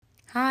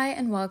Hi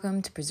and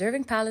welcome to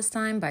Preserving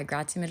Palestine by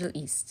Gratia Middle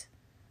East.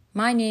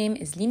 My name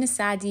is Lina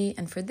Sadi,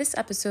 and for this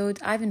episode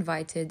I've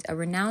invited a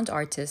renowned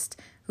artist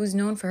who's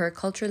known for her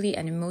culturally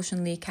and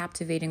emotionally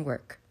captivating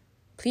work.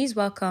 Please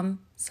welcome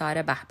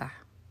Sarah Bahbah.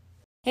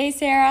 Hey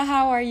Sarah,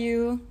 how are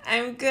you?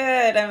 I'm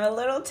good. I'm a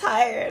little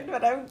tired,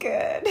 but I'm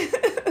good.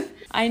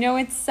 I know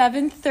it's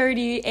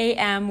 7:30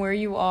 a.m. where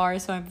you are,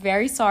 so I'm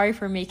very sorry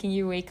for making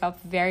you wake up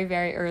very,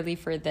 very early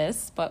for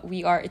this, but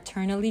we are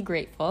eternally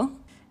grateful.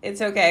 It's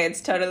okay.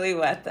 It's totally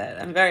worth it.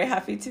 I'm very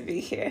happy to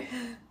be here.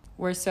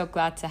 We're so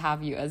glad to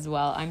have you as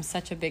well. I'm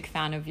such a big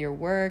fan of your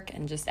work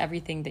and just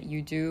everything that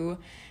you do.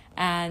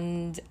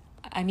 And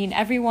I mean,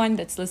 everyone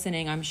that's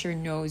listening, I'm sure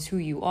knows who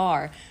you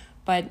are,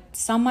 but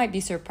some might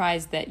be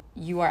surprised that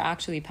you are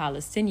actually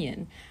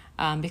Palestinian,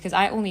 because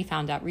I only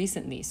found out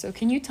recently. So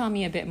can you tell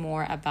me a bit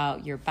more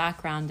about your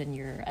background and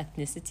your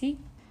ethnicity?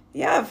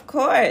 Yeah, of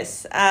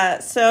course.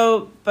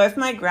 So both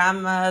my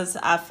grandmas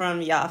are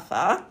from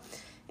Jaffa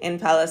in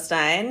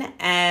Palestine,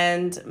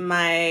 and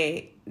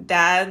my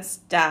dad's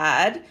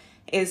dad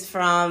is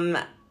from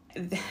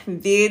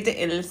Vid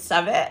El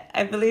Savet,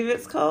 I believe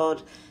it's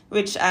called,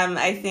 which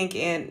I think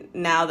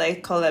now they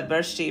call it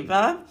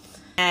Beersheba.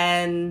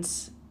 And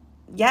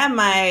yeah,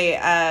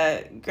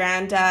 my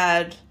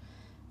granddad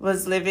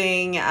was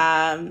living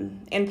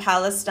in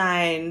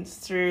Palestine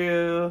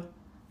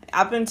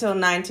up until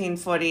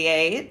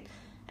 1948,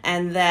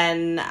 and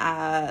then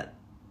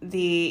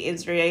the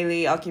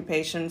Israeli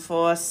occupation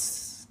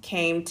force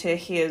came to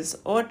his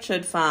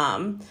orchard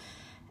farm,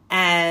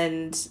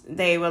 and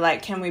they were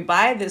like, "Can we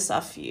buy this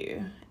off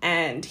you?"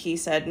 And he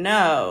said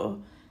no.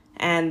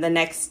 And the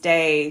next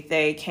day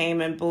they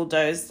came and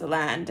bulldozed the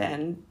land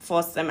and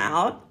forced them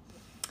out.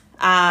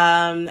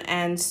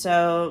 And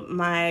so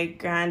my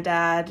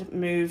granddad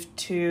moved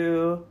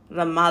to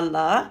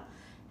Ramallah,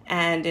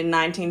 and in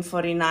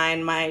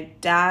 1949 my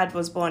dad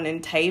was born in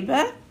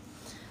Taiba.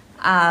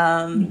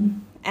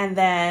 And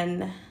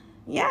then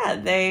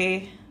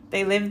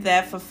they lived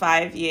there for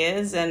 5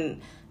 years, and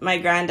my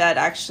granddad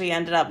actually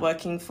ended up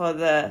working for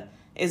the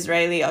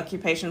Israeli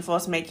occupation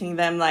force, making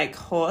them like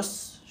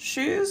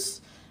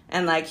horseshoes,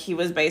 and like he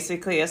was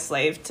basically a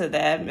slave to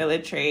their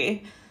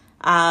military.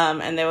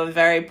 And they were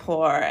very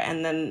poor,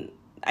 and then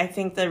I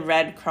think the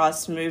Red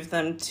Cross moved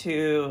them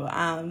to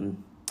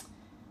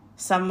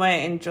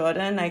somewhere in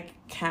Jordan. I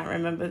can't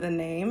remember the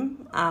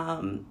name.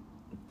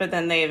 But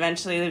then they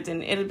eventually lived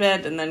in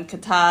Ilbed, and then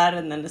Qatar,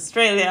 and then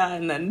Australia,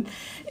 and then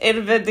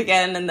Ilbed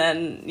again, and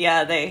then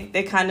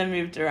they kind of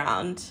moved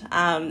around.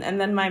 And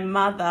then my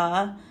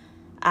mother,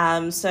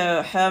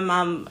 so her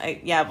mum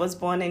was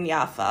born in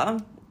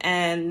Jaffa,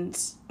 and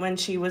when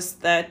she was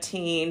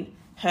 13,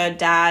 her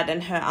dad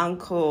and her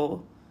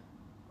uncle,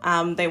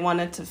 they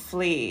wanted to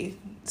flee.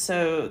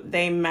 So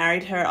they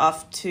married her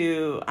off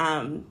to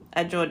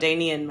a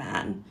Jordanian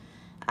man.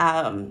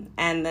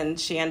 And then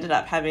she ended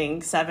up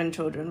having 7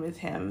 children with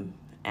him,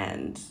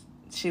 and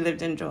she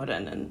lived in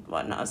Jordan and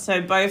whatnot.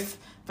 So both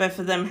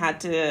of them had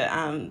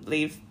to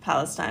leave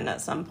Palestine at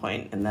some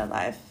point in their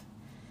life.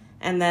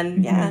 And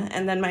then,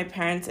 and then my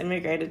parents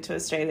immigrated to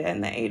Australia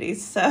in the 80s.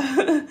 So,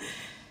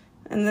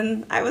 and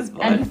then I was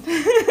born.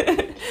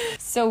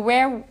 So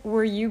where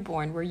were you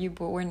born? Were you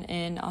born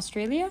in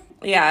Australia?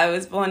 Yeah, I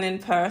was born in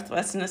Perth,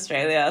 Western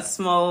Australia, a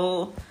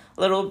small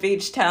little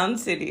beach town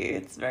city.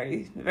 It's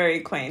very, very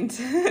quaint.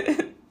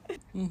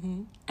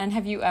 And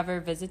have you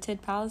ever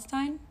visited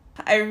Palestine?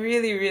 I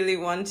really, really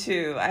want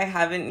to. I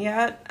haven't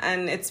yet.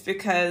 And it's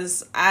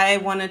because I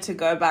wanted to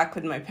go back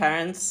with my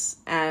parents.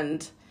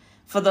 And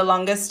for the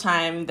longest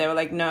time, they were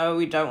like, no,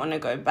 we don't want to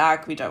go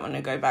back. We don't want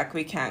to go back.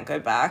 We can't go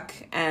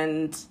back.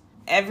 And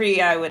every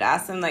year I would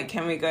ask them, like,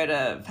 can we go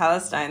to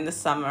Palestine this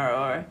summer?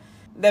 Or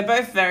they're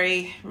both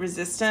very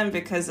resistant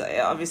because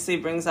it obviously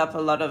brings up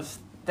a lot of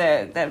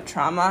their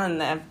trauma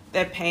and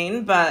their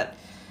pain. But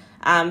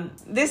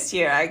this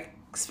year I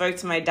spoke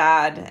to my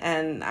dad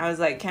and I was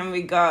like, can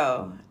we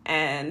go?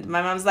 And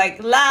my mom's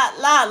like,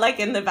 la, like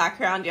in the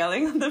background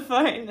yelling on the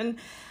phone. And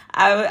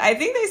I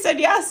think they said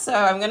yes, so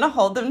I'm going to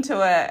hold them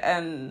to it,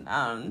 and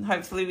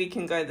hopefully we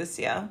can go this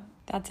year.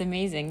 That's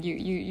amazing.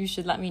 You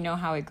should let me know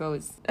how it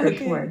goes. Okay,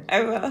 sure.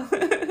 I will.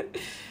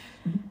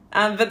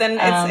 But then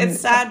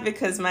it's sad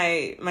because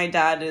my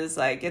dad is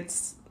like,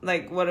 it's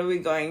like, what are we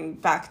going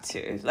back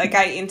to? Like,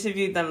 I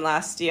interviewed them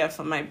last year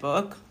for my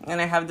book,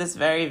 and I have this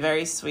very,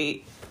 very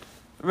sweet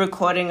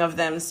recording of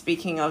them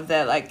speaking of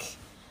their like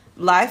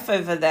life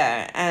over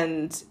there,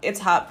 and it's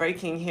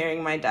heartbreaking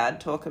hearing my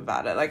dad talk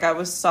about it. Like, I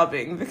was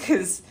sobbing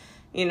because,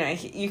 you know,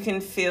 you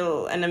can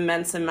feel an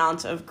immense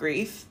amount of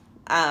grief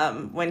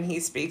when he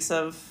speaks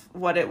of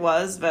what it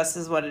was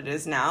versus what it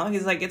is now.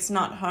 He's like, it's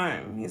not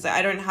home. He's like,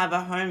 I don't have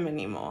a home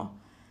anymore.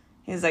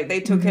 He's like, they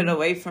took it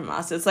away from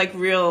us. It's like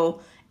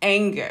real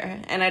anger,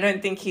 and I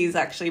don't think he's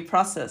actually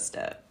processed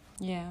it.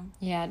 Yeah,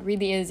 it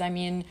really is. I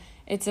mean,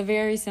 it's a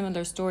very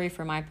similar story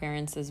for my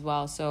parents as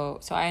well. So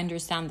I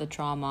understand the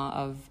trauma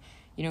of,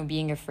 you know,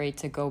 being afraid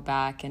to go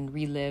back and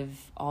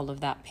relive all of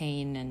that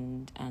pain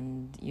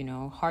and you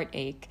know,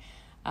 heartache.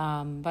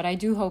 But I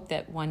do hope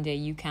that one day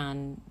you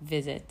can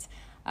visit.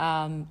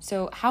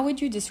 So how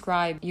would you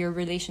describe your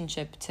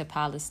relationship to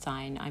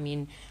Palestine? I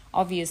mean,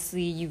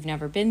 obviously you've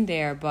never been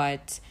there,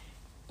 but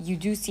you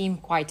do seem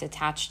quite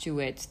attached to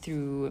it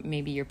through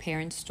maybe your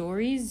parents'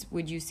 stories.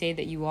 Would you say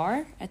that you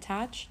are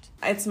attached?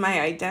 It's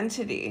my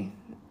identity.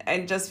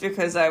 And just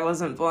because I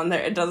wasn't born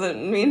there, it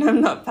doesn't mean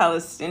I'm not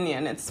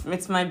Palestinian. It's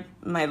my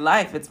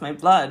life, it's my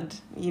blood,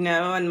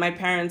 and my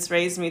parents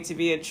raised me to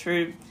be a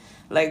true,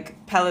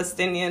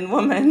 Palestinian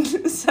woman.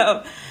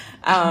 So,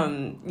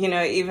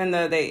 even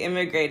though they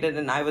immigrated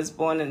and I was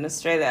born in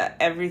Australia,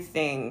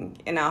 everything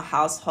in our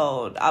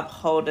household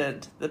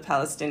upholded the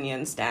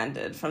Palestinian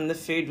standard, from the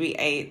food we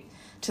ate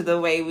to the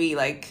way we,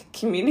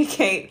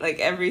 communicate.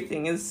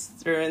 Everything is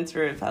through and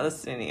through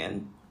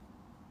Palestinian.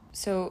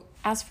 So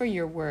as for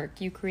your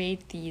work, you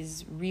create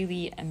these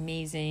really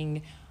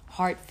amazing,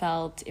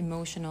 heartfelt,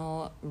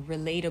 emotional,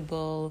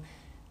 relatable,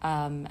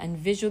 and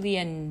visually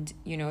and,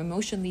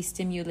 emotionally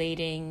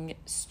stimulating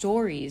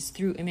stories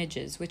through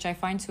images, which I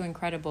find so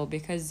incredible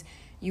because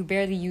you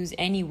barely use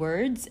any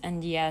words,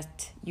 and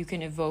yet you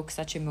can evoke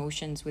such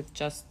emotions with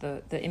just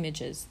the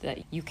images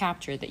that you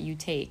capture, that you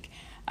take.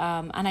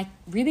 And I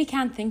really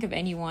can't think of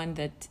anyone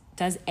that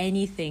does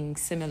anything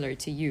similar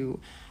to you.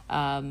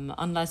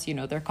 Unless,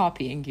 they're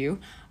copying you.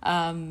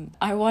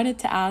 I wanted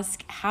to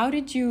ask, how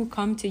did you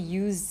come to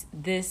use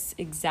this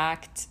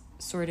exact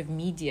sort of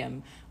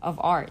medium of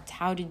art?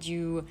 How did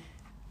you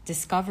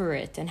discover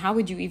it, and how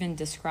would you even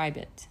describe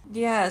it?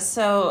 Yeah,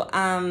 so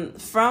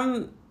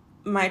from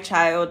my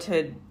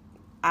childhood,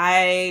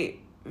 I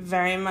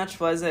very much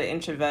was an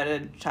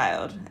introverted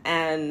child,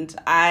 and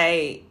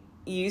I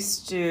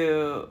used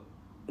to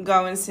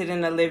go and sit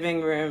in a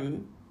living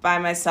room by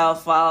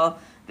myself while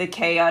the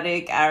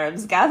chaotic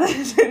Arabs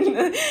gathered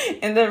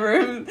in the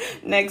room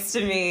next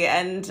to me,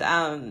 and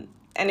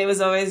it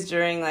was always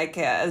during a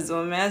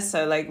Zumeh,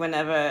 so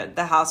whenever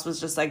the house was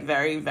just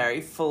very,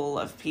 very full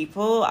of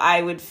people,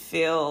 I would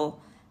feel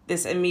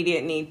this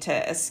immediate need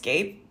to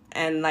escape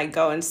and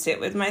go and sit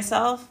with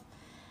myself.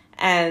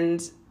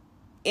 And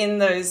in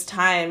those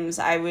times,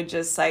 I would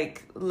just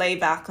lay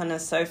back on a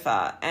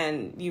sofa,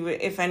 and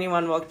if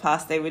anyone walked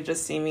past, they would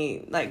just see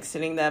me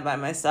sitting there by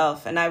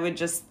myself, and I would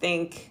just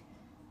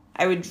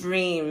I would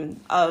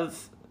dream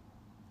of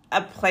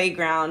a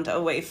playground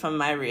away from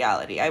my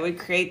reality. I would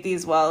create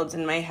these worlds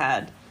in my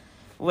head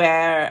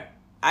where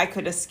I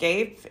could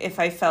escape if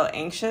I felt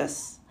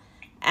anxious,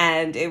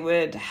 and it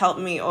would help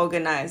me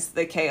organize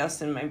the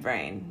chaos in my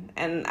brain.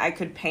 And I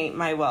could paint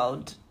my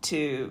world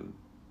to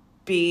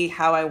be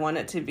how I want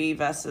it to be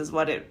versus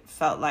what it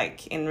felt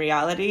like in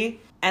reality.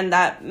 And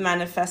that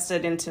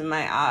manifested into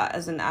my art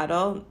as an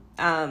adult.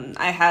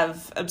 I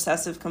have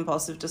obsessive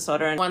compulsive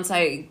disorder, and once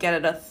I get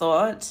at a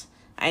thought,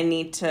 I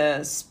need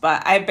to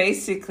I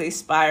basically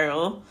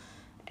spiral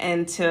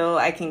until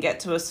I can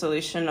get to a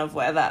solution of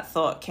where that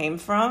thought came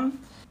from.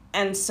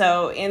 And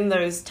so in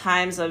those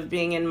times of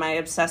being in my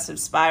obsessive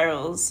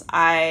spirals,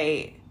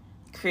 I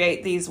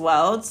create these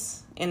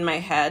worlds in my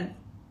head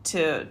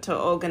to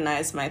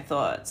organize my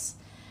thoughts.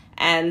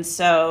 And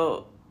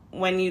so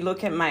when you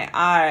look at my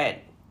art,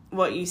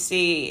 what you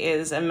see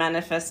is a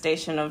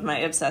manifestation of my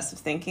obsessive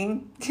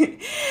thinking.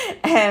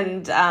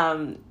 And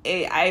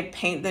I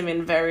paint them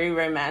in very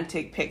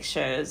romantic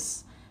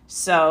pictures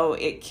so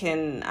it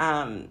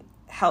can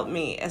help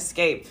me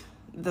escape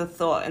the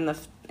thought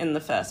in the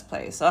first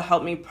place, or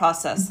help me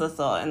process the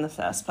thought in the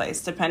first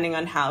place, depending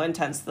on how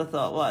intense the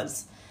thought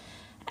was.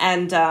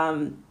 And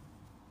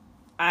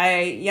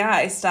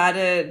I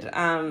started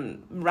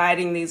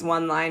writing these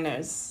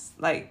one-liners,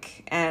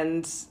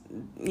 and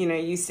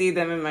you see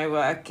them in my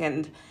work,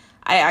 and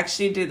I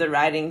actually do the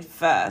writing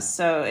first.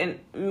 So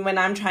when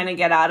I'm trying to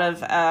get out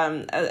of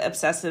an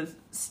obsessive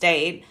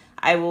state,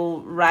 I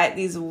will write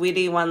these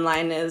witty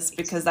one-liners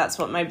because that's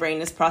what my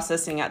brain is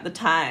processing at the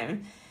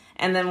time.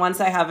 And then once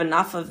I have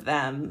enough of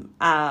them,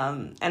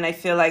 and I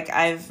feel like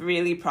I've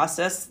really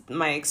processed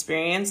my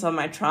experience or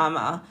my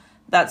trauma,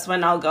 that's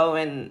when I'll go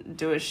and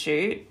do a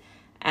shoot.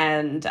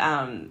 And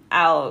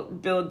I'll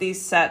build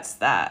these sets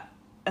that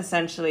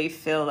essentially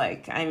feel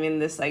like I'm in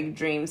this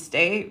dream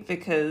state,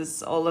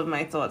 because all of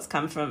my thoughts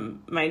come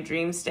from my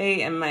dream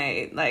state and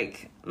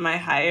my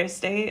higher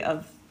state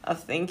of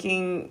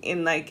thinking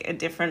in a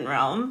different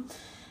realm.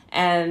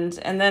 And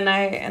then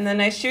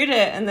I shoot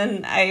it, and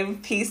then I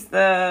piece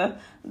the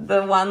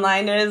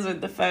one-liners with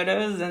the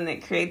photos, and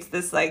it creates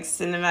this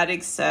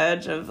cinematic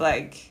surge of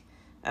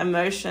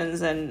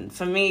emotions. And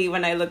for me,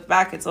 when I look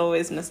back, it's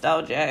always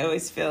nostalgia. I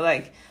always feel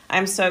like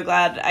I'm so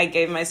glad I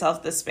gave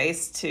myself the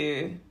space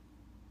to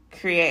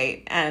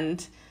create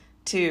and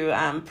to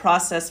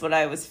process what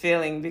I was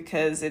feeling,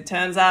 because it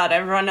turns out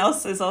everyone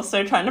else is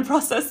also trying to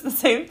process the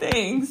same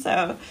thing.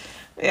 So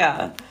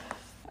yeah.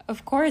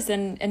 Of course,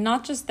 and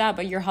not just that,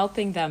 but you're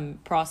helping them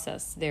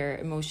process their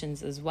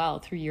emotions as well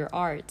through your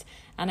art.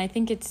 And I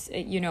think it's,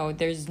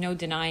 there's no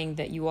denying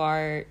that you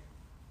are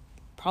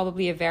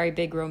probably a very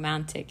big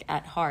romantic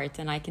at heart,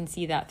 and I can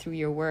see that through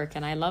your work,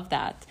 and I love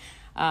that.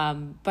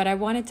 But I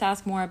wanted to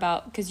ask more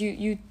about, because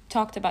you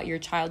talked about your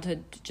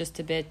childhood just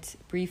a bit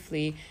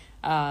briefly.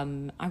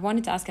 I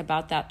wanted to ask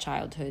about that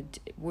childhood.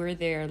 Were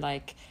there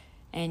like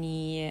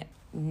any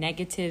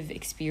negative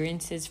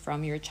experiences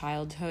from your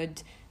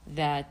childhood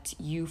that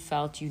you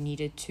felt you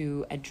needed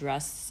to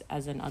address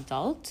as an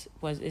adult?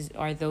 Is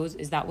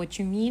that what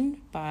you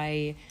mean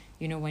by,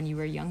 when you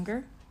were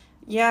younger?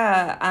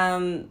 Yeah,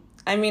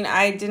 I mean,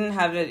 I didn't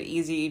have an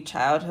easy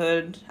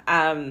childhood.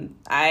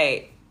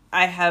 I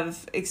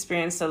have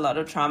experienced a lot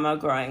of trauma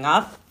growing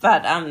up,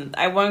 but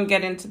I won't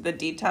get into the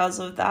details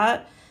of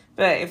that.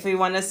 But if we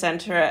want to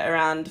center it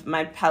around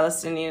my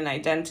Palestinian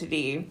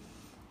identity,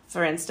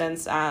 for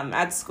instance,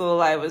 at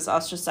school I was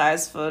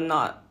ostracized for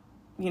not,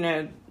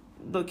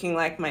 looking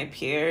like my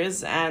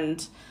peers,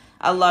 and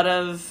a lot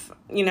of,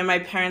 my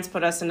parents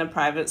put us in a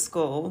private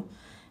school.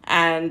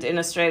 And in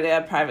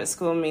Australia, a private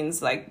school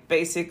means like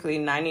basically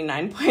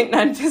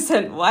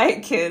 99.9%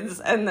 white kids.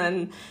 And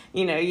then,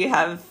 you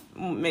have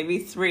maybe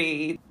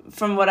 3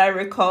 from what I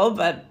recall,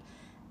 but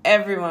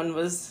everyone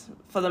was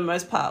for the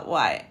most part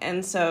white.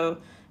 And so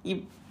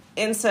you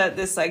insert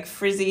this like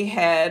frizzy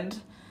haired,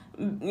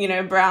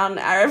 brown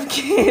Arab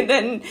kid.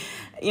 And,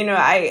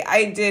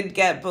 I did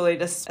get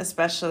bullied,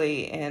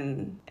 especially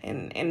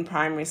in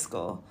primary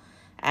school.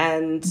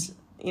 And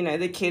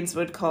the kids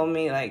would call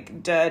me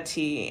like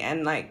dirty,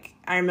 and like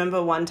I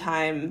remember one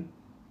time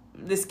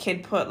this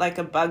kid put like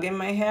a bug in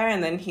my hair,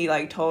 and then he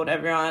like told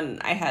everyone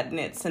I had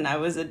nits and I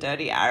was a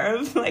dirty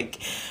Arab.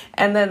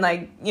 And then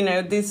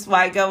this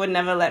white girl would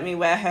never let me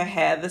wear her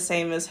hair the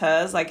same as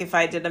hers. Like if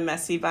I did a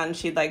messy bun,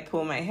 she'd like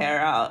pull my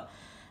hair out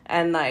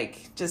and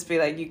like just be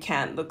like, you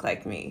can't look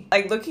like me.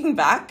 Like looking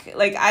back,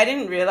 like I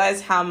didn't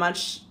realize how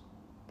much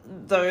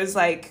those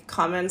like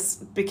comments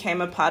became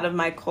a part of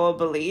my core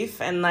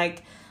belief. And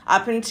like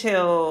up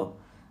until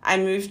I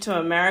moved to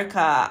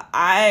America,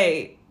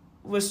 I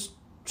was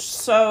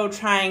so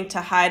trying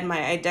to hide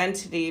my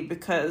identity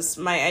because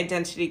my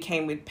identity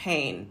came with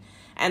pain.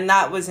 And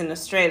that was in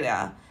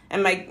Australia.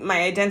 And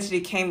my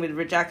identity came with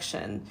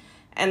rejection.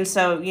 And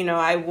so,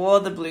 I wore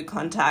the blue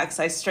contacts,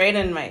 I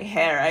straightened my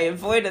hair, I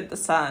avoided the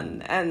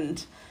sun,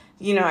 and,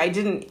 I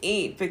didn't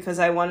eat because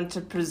I wanted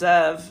to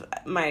preserve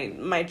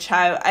my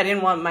child. I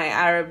didn't want my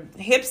Arab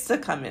hips to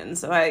come in,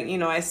 so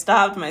I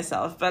starved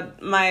myself.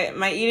 But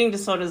my eating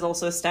disorders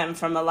also stem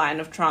from a line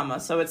of trauma,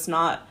 so it's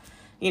not,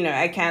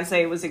 I can't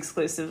say it was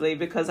exclusively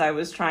because I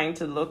was trying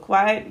to look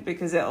white,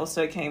 because it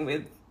also came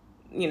with,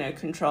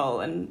 control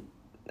and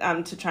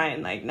to try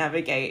and like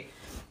navigate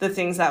the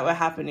things that were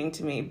happening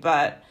to me.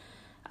 But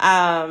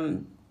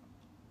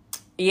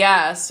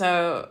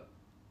so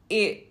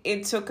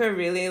it took a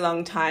really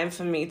long time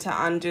for me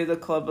to undo the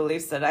core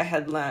beliefs that I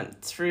had learned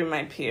through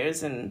my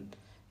peers in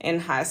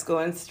high school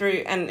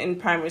and in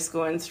primary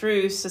school, and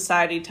through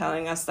society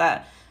telling us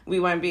that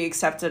we won't be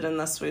accepted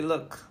unless we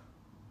look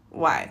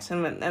white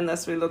and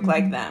unless we look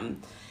like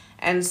them.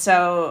 And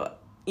so,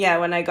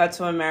 when I got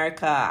to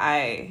America,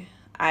 I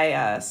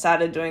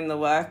started doing the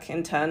work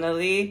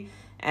internally.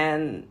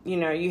 And,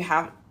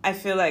 I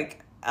feel like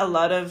a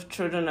lot of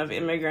children of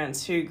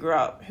immigrants who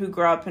grow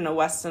up in a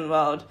Western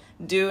world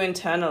have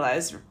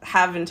internalized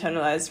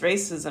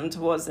racism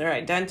towards their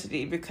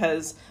identity,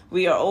 because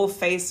we are all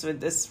faced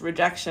with this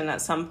rejection at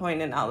some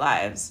point in our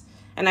lives.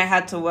 And I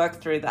had to work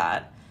through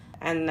that.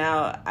 And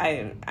now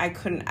I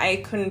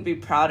couldn't be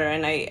prouder.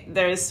 And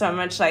there is so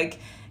much like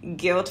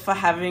guilt for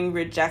having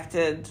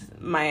rejected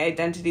my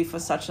identity for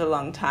such a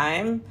long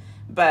time.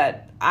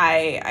 But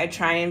I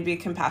try and be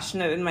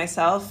compassionate with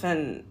myself,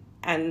 and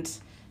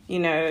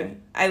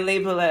I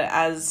label it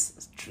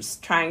as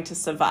just trying to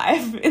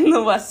survive in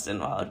the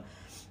Western world.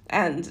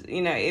 And,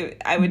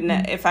 I would,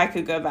 if I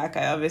could go back,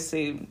 I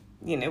obviously,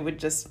 would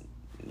just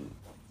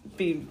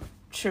be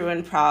true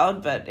and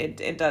proud, but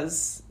it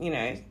does,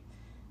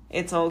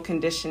 it's all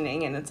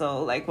conditioning, and it's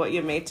all like what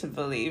you're made to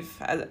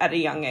believe at a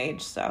young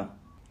age. So.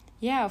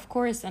 Yeah, of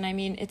course. And I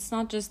mean, it's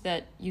not just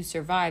that you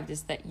survived,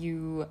 it's that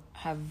you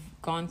have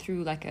gone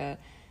through like an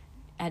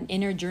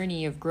inner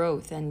journey of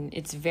growth. And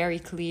it's very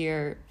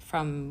clear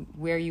from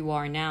where you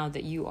are now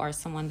that you are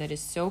someone that is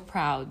so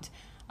proud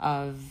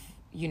of,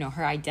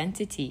 her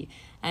identity.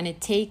 And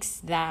it takes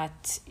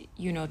that,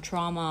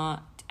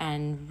 trauma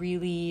and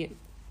really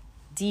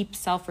deep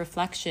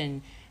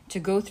self-reflection to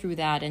go through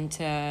that, and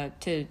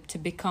to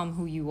become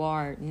who you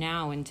are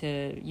now, and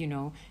to,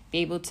 be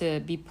able to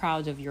be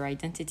proud of your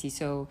identity.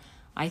 So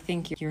I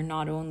think you're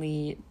not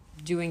only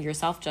doing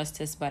yourself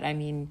justice, but I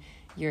mean,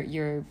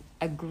 you're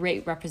a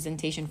great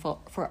representation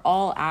for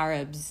all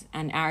Arabs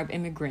and Arab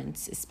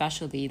immigrants,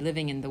 especially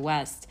living in the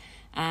West.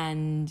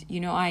 And,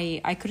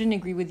 I couldn't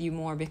agree with you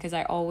more, because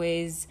I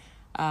always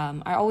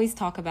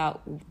talk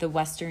about the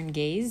Western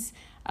gaze,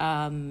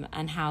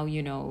 and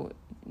how,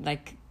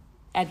 like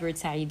Edward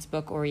Said's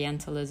book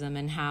Orientalism,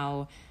 and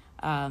how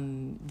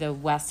the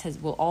West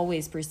will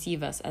always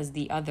perceive us as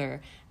the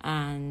other,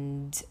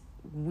 and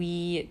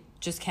we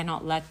just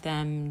cannot let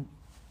them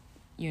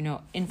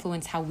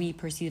influence how we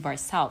perceive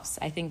ourselves.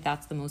 I think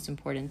that's the most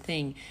important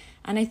thing.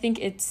 And I think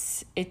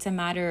it's a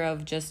matter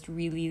of just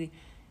really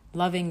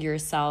loving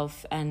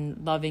yourself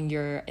and loving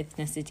your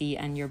ethnicity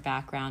and your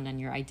background and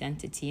your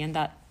identity. And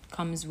that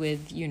comes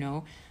with,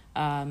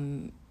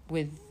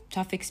 with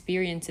tough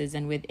experiences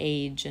and with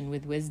age and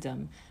with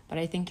wisdom. But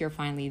I think you're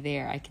finally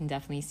there. I can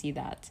definitely see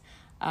that.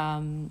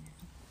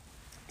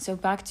 So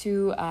back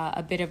to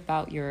a bit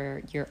about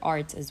your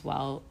art as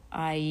well.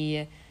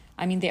 I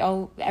mean,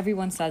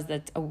 everyone says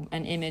that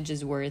an image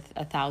is worth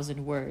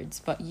 1,000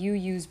 words, but you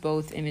use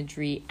both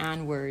imagery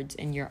and words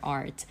in your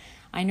art.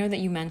 I know that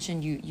you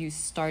mentioned you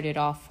started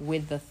off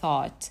with the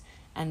thought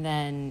and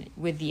then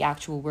with the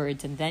actual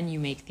words, and then you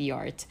make the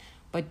art.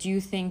 But do you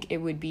think it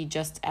would be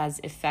just as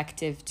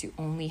effective to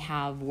only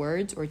have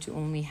words or to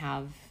only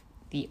have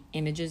the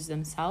images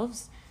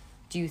themselves?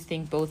 Do you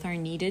think both are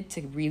needed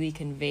to really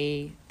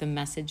convey the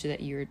message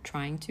that you're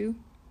trying to?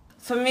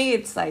 For me,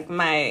 it's like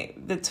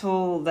the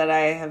tool that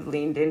I have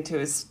leaned into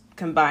is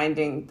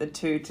combining the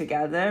two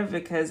together,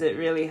 because it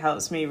really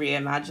helps me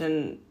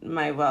reimagine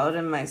my world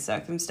and my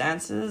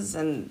circumstances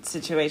and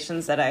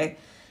situations that I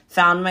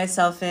found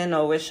myself in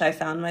or wish I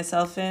found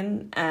myself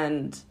in.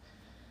 And,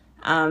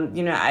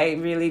 I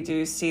really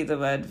do see the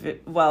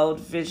world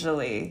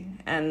visually.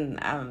 And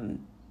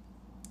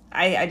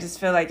I just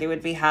feel like it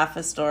would be half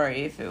a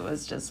story if it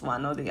was just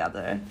one or the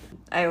other.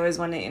 I always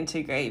want to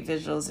integrate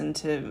visuals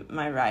into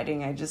my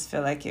writing. I just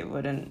feel like I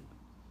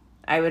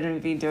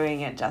wouldn't be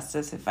doing it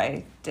justice if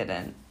I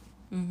didn't.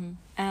 Mm-hmm.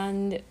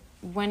 And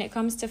when it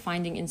comes to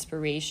finding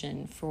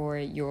inspiration for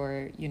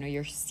your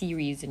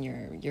series and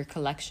your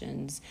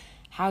collections,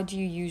 how do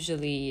you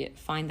usually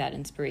find that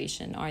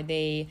inspiration? Are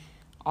they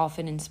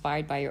often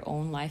inspired by your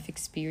own life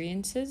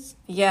experiences?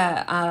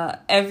 Yeah,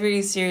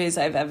 every series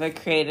I've ever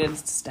created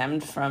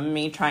stemmed from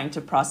me trying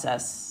to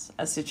process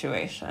a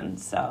situation.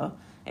 So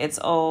it's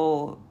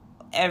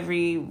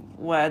every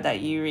word that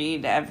you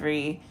read,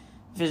 every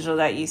visual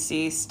that you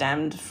see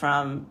stemmed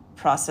from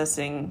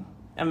processing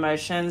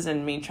emotions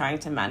and me trying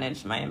to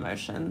manage my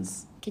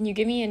emotions. Can you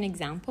give me an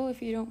example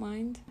if you don't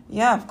mind?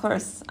 Yeah, of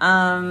course.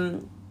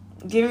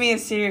 Give me a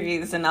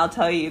series and I'll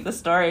tell you the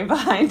story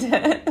behind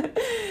it.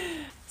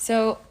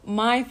 So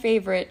my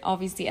favorite,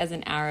 obviously as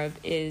an Arab,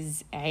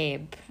 is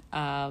Aib.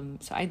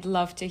 So I'd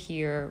love to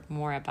hear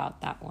more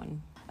about that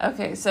one.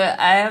 Okay, so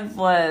Aib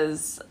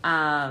was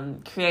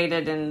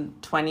created in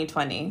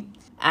 2020.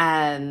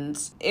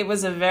 And it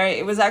was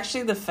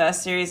actually the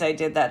first series I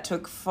did that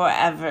took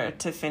forever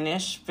to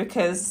finish,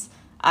 because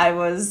I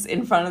was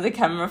in front of the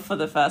camera for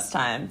the first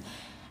time.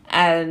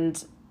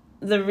 And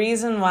the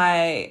reason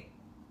why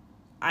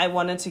I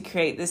wanted to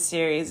create this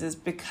series is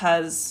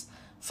because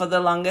for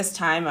the longest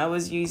time I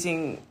was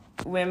using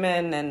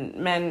women and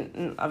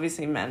men,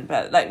 obviously men,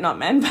 but like not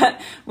men, but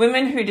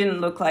women who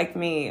didn't look like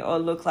me or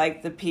look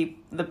like the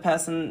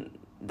person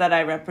that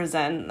I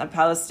represent, a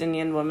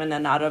Palestinian woman,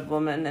 an Arab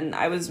woman. And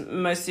I was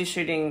mostly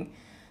shooting,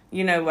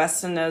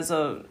 Westerners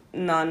or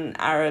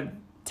non-Arab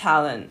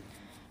talent.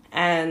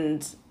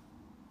 And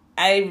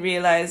I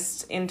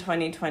realized in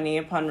 2020,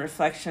 upon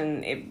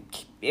reflection,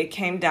 it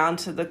came down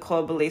to the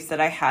core beliefs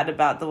that I had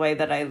about the way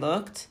that I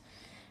looked.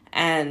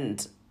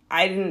 And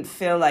I didn't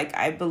feel like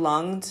I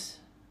belonged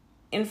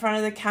in front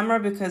of the camera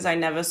because I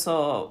never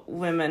saw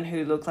women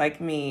who looked like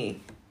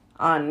me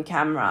on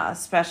camera,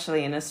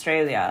 especially in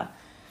Australia.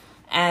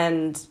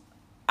 And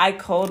I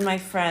called my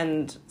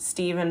friend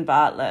Stephen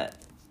Bartlett.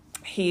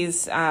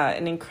 He's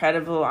an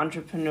incredible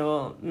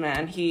entrepreneur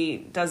man. He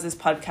does this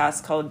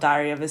podcast called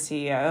Diary of a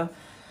CEO.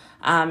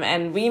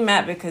 And we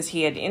met because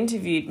he had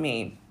interviewed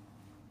me.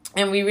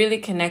 And we really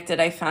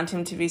connected. I found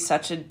him to be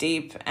such a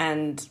deep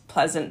and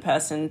pleasant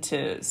person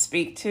to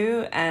speak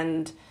to.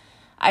 And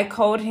I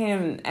called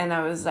him and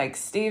I was like,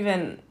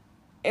 Stephen,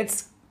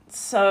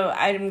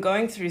 I'm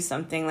going through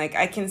something. Like,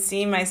 I can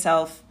see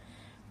myself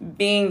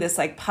being this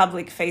like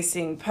public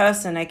facing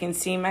person. I can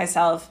see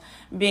myself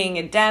being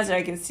a dancer.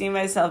 I can see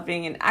myself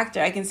being an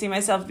actor. I can see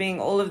myself being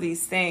all of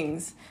these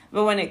things.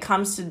 But when it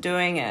comes to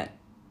doing it,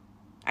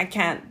 I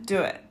can't do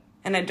it.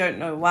 And I don't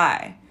know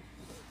why.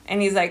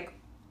 And he's like,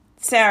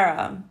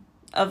 Sarah,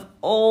 of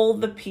all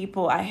the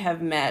people I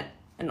have met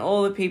and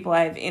all the people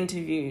I have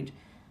interviewed,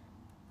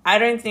 I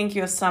don't think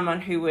you're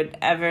someone who would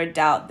ever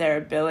doubt their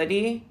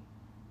ability.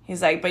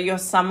 He's like, but you're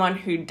someone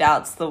who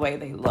doubts the way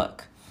they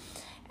look.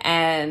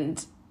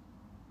 And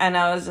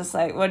I was just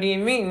like, what do you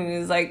mean? And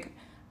he's like,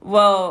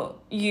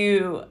 well,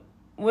 you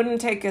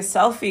wouldn't take a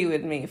selfie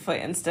with me, for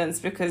instance,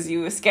 because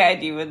you were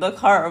scared you would look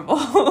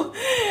horrible.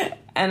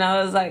 And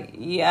I was like,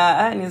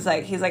 yeah. And he's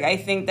like, I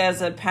think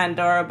there's a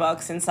Pandora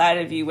box inside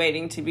of you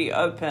waiting to be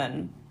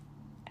open.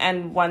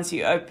 And once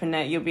you open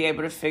it, you'll be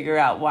able to figure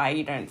out why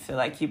you don't feel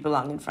like you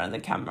belong in front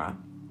of the camera.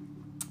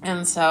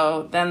 And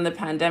so then the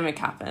pandemic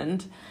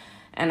happened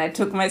and I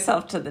took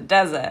myself to the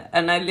desert,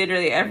 and I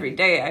literally every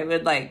day I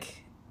would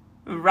like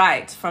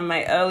write from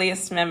my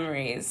earliest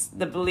memories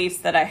the beliefs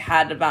that I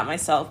had about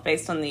myself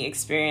based on the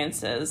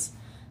experiences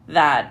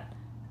that,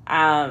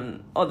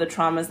 or the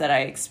traumas that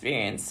I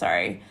experienced,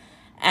 sorry.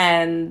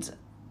 And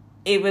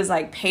it was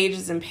like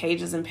pages and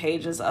pages and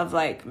pages of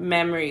like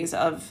memories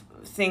of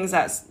things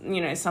that,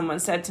 someone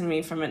said to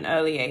me from an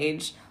early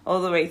age,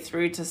 all the way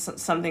through to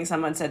something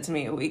someone said to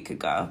me a week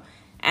ago.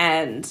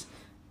 And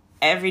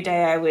every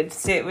day I would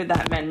sit with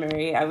that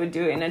memory. I would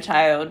do inner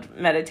child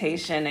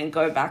meditation and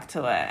go back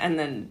to it and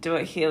then do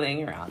a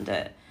healing around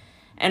it.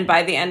 And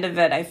by the end of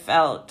it, I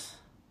felt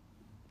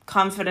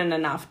confident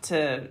enough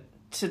to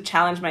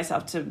challenge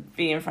myself to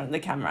be in front of the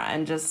camera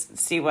and just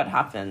see what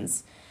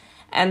happens.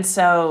 And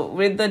so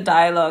with the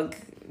dialogue,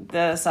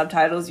 the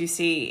subtitles you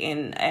see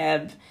in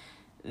Eb,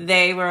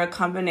 they were a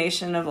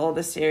combination of all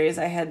the series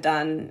I had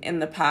done in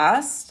the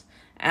past,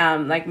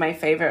 like my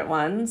favorite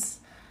ones.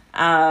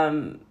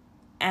 And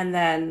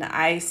then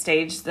I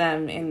staged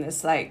them in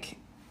this like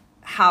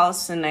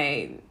house, and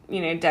I,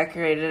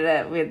 decorated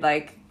it with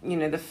like,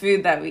 the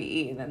food that we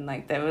eat. And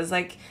like there was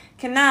like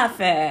kanafe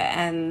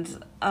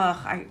and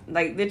I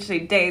like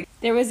literally days.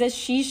 There was a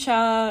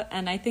shisha,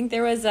 and I think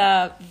there was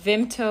a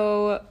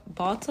Vimto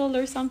bottle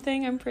or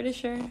something, I'm pretty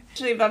sure.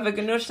 Actually, Baba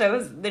Ganoush, that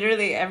was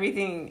literally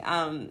everything.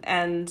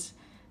 And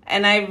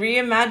I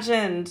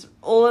reimagined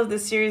all of the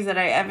series that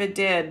I ever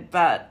did,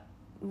 but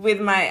with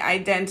my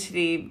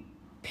identity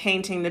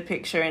painting the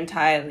picture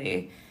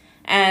entirely.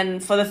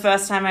 And for the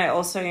first time, I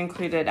also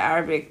included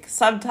Arabic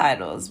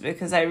subtitles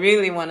because I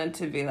really wanted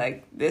to be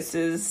like,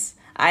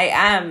 I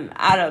am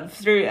Arab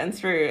through and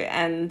through.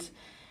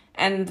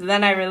 And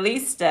then I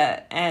released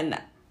it,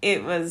 and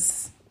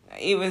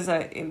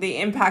the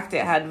impact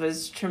it had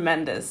was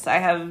tremendous.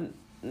 I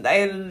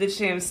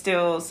literally am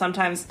still,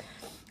 sometimes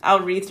I'll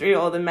read through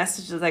all the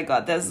messages I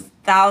got. There's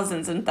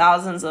thousands and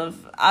thousands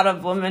of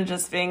Arab women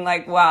just being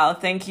like, wow,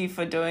 thank you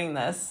for doing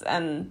this.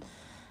 And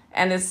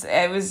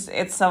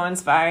it's so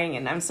inspiring,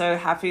 and I'm so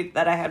happy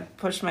that I had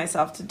pushed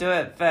myself to do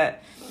it.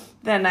 But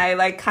then I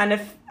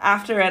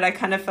after it, I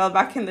kind of fell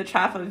back in the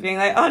trap of being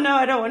like, oh no,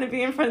 I don't want to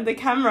be in front of the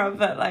camera.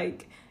 But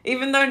like,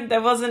 even though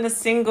there wasn't a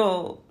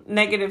single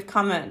negative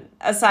comment,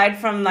 aside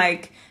from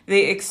like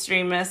the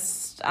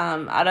extremist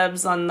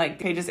Arabs on like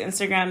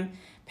Instagram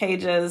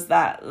pages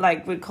that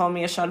like would call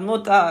me a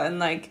sharmuta and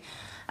like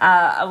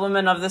a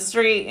woman of the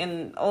street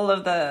and all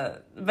of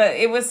but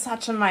it was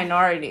such a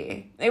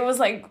minority. It was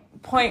like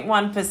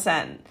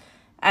 0.1%.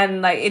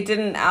 And like it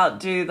didn't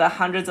outdo the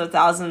hundreds of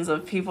thousands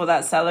of people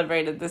that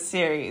celebrated the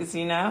series,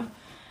 Yeah.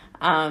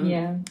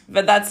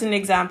 But that's an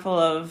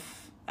example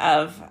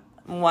of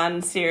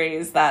one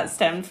series that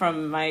stemmed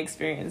from my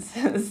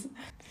experiences.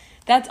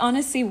 That's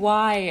honestly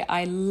why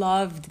I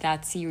loved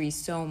that series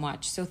so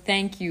much. So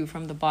thank you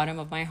from the bottom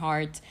of my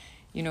heart,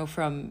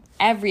 from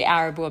every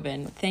Arab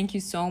woman. Thank you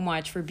so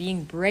much for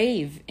being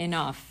brave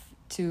enough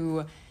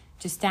to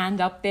stand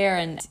up there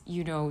and,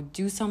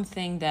 do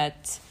something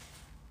that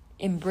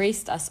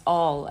embraced us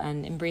all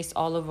and embraced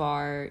all of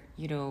our,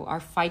 our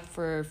fight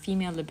for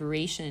female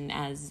liberation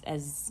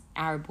as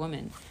Arab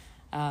women.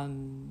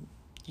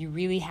 You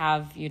really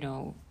have,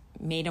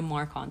 made a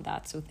mark on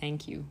that. So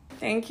thank you.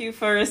 Thank you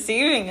for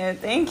receiving it.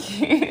 Thank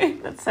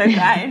you. That's so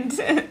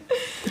kind.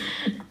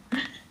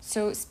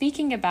 So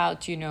speaking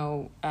about,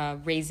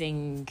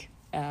 raising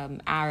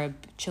Arab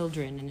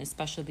children and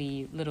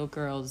especially little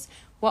girls,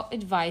 what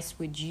advice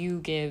would you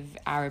give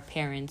Arab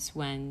parents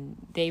when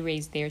they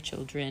raise their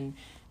children,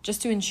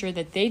 just to ensure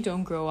that they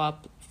don't grow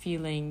up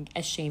feeling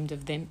ashamed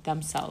of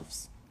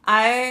themselves?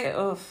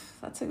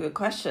 That's a good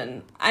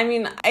question. I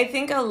mean, I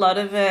think a lot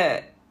of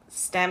it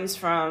stems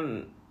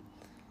from,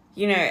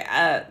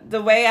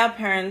 the way our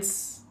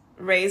parents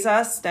raise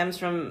us stems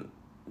from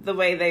the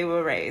way they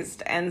were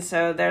raised. And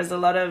so there's a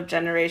lot of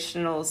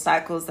generational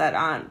cycles that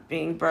aren't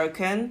being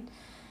broken.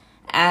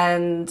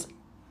 And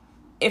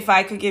if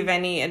I could give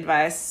any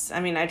advice,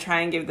 I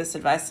try and give this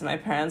advice to my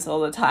parents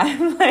all the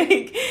time.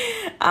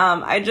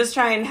 I just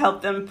try and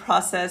help them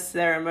process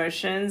their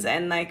emotions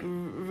and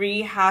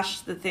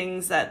rehash the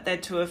things that they're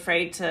too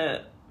afraid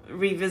to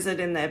revisit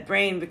in their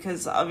brain,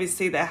 because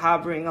obviously they're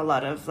harboring a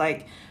lot of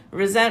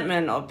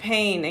resentment or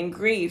pain and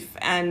grief.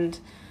 And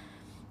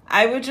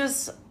I would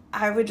just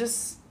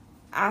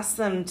ask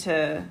them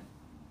to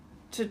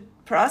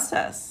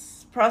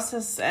process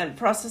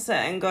it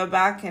and go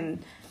back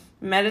and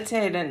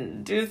meditate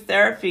and do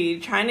therapy.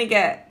 Trying to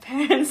get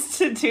parents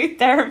to do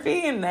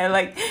therapy in their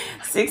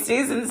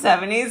 60s and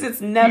 70s,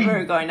 it's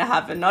never going to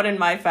happen, not in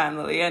my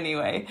family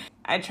anyway.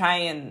 I try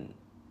and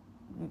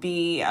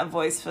be a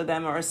voice for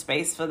them or a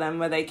space for them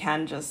where they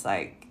can just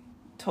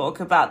talk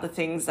about the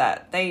things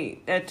that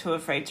they're too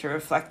afraid to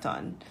reflect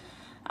on.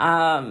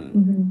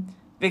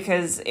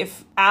 Because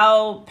if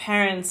our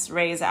parents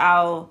raise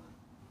our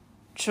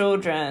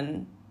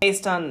children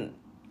based on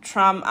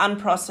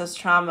unprocessed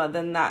trauma,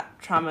 then that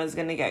trauma is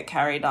going to get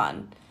carried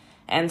on.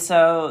 And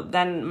so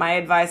then my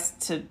advice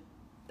to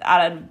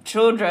Arab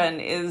children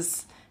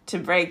is to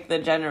break the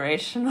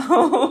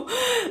generational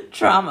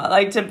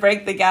trauma, to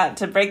break the gap,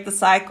 to break the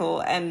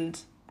cycle,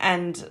 and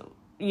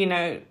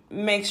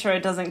make sure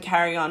it doesn't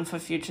carry on for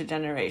future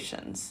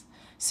generations.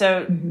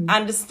 So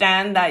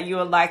understand that you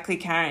are likely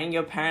carrying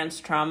your parents'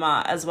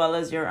 trauma as well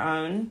as your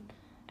own,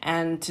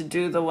 and to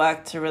do the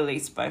work to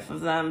release both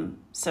of them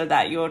so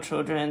that your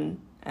children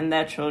and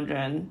their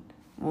children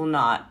will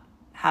not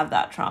have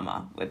that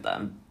trauma with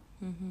them.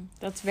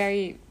 That's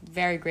very,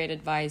 very great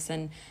advice.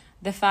 And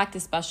the fact,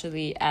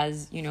 especially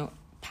as,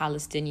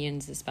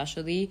 Palestinians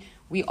especially,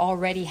 we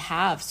already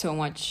have so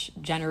much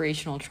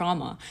generational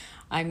trauma.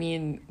 I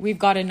mean, we've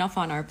got enough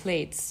on our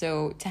plates.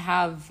 So to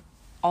have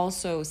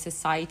also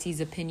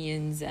society's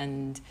opinions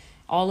and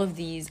all of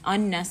these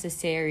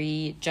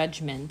unnecessary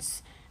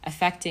judgments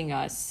affecting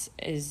us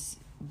is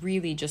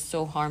really just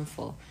so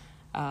harmful,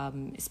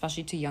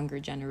 especially to younger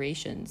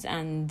generations.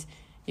 And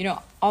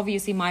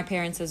obviously my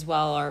parents as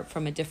well are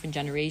from a different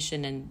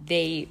generation and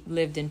they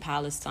lived in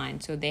Palestine.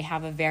 So they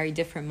have a very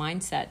different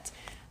mindset,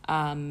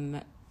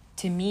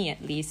 to me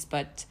at least.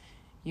 But,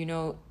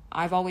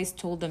 I've always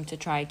told them to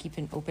try keep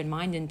an open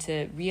mind and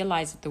to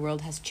realize that the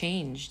world has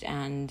changed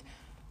and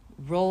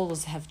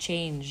roles have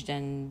changed.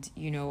 And,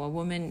 a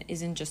woman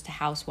isn't just a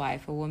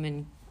housewife. A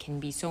woman can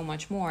be so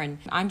much more. And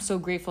I'm so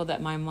grateful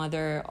that my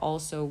mother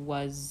also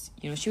was,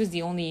 she was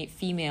the only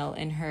female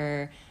in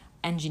her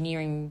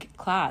engineering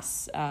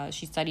class.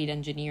 She studied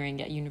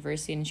engineering at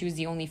university and she was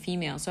the only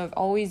female. So I've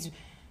always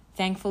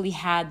thankfully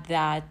had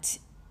that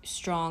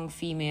strong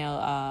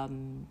female,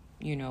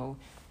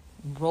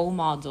 role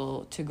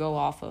model to go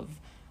off of.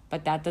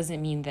 But that doesn't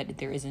mean that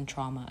there isn't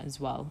trauma as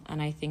well. And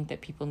I think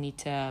that people need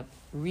to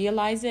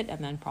realize it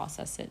and then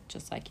process it,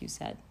 just like you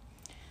said.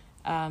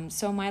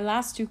 So my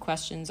last two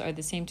questions are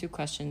the same two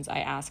questions I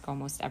ask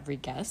almost every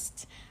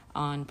guest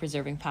on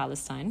Preserving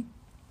Palestine.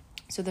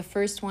 So the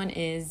first one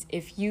is,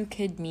 if you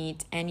could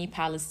meet any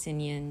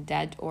Palestinian,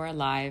 dead or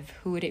alive,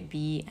 who would it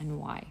be and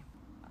why?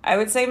 I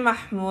would say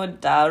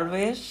Mahmoud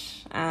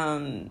Darwish.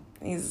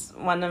 He's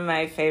one of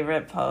my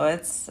favorite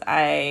poets.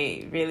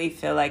 I really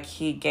feel like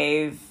he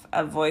gave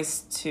a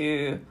voice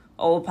to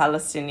all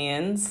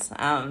Palestinians.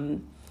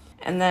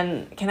 And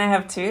then, can I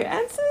have two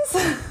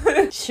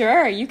answers?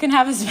 Sure, you can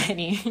have as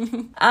many.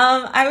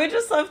 I would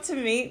just love to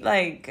meet,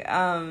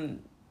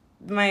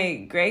 my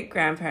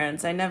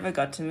great-grandparents. I never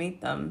got to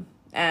meet them.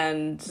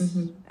 And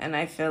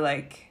I feel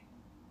like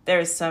there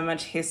is so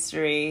much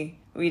history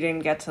we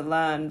didn't get to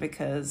learn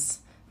because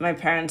my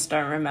parents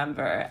don't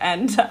remember.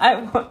 And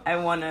I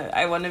want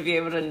to be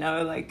able to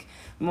know,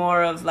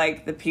 more of,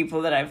 the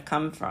people that I've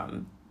come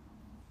from.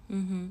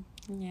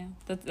 Yeah,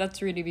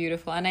 that's really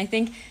beautiful. And I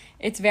think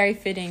it's very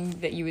fitting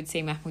that you would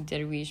say Mahmoud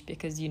Darwish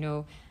because,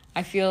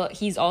 I feel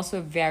he's also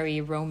a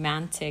very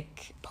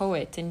romantic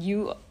poet, and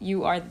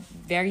you are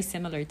very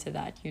similar to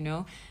that,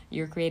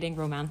 You're creating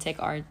romantic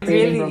art. I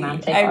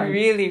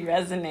really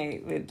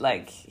resonate with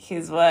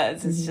his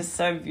words. It's just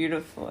so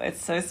beautiful.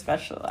 It's so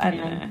special. I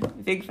don't know.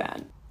 Big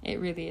fan. It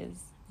really is.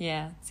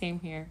 Yeah, same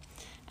here.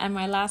 And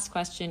my last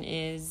question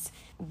is,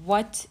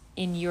 what,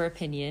 in your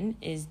opinion,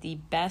 is the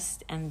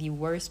best and the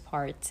worst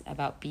part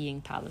about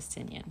being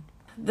Palestinian?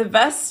 The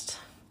best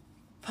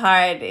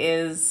part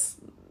is,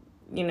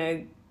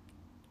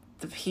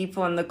 the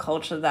people and the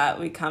culture that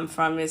we come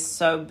from is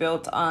so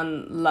built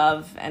on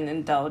love and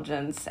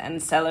indulgence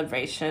and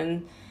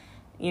celebration.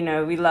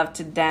 We love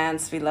to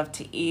dance, we love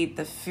to eat,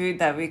 the food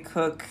that we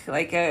cook,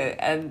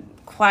 a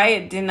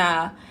quiet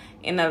dinner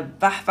in a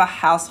Bahbah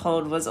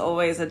household was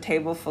always a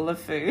table full of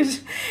food.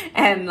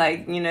 And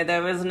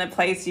there wasn't a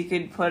place you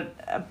could put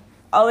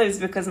olives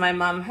because my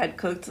mom had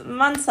cooked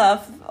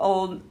mansaf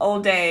all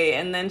day,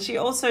 and then she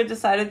also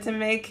decided to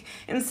make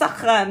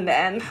imsakhan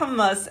and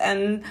hummus,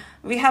 and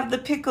we have the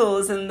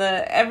pickles and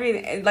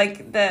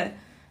the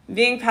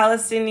being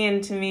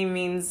Palestinian to me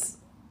means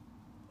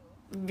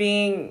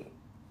being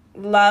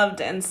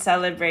loved and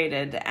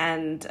celebrated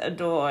and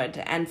adored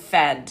and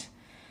fed.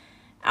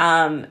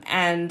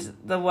 And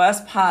the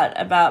worst part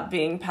about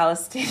being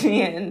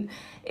Palestinian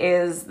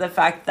is the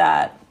fact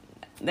that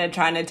they're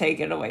trying to take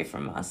it away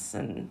from us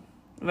and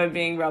we're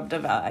being robbed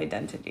of our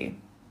identity.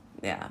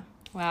 Yeah.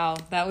 Wow,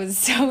 that was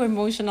so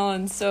emotional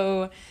and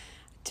so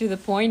to the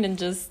point and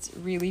just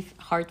really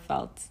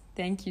heartfelt.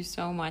 Thank you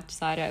so much,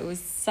 Sarah. It was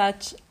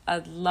such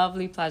a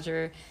lovely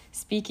pleasure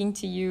speaking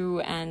to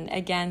you. And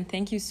again,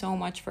 thank you so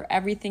much for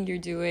everything you're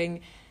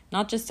doing,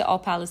 not just to all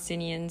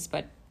Palestinians,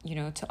 but,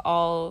 to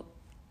all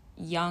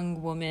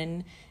young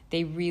women.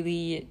 They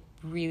really,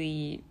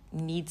 really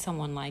need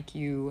someone like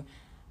you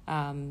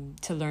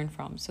to learn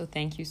from. So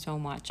thank you so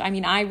much. I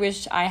mean, I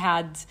wish I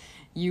had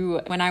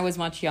you when I was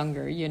much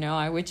younger,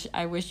 I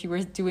wish you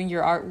were doing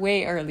your art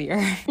way earlier.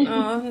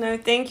 Oh, no,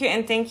 thank you.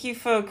 And thank you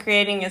for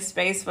creating a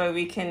space where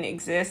we can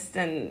exist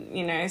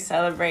and,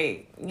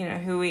 celebrate,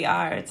 who we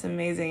are. It's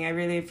amazing. I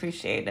really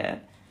appreciate it.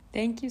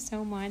 Thank you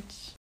so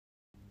much.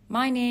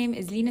 My name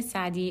is Lina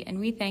Sadi, and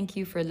we thank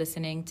you for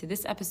listening to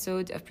this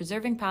episode of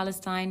Preserving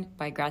Palestine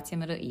by Grazia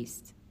Middle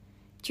East.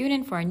 Tune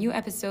in for a new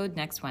episode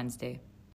next Wednesday.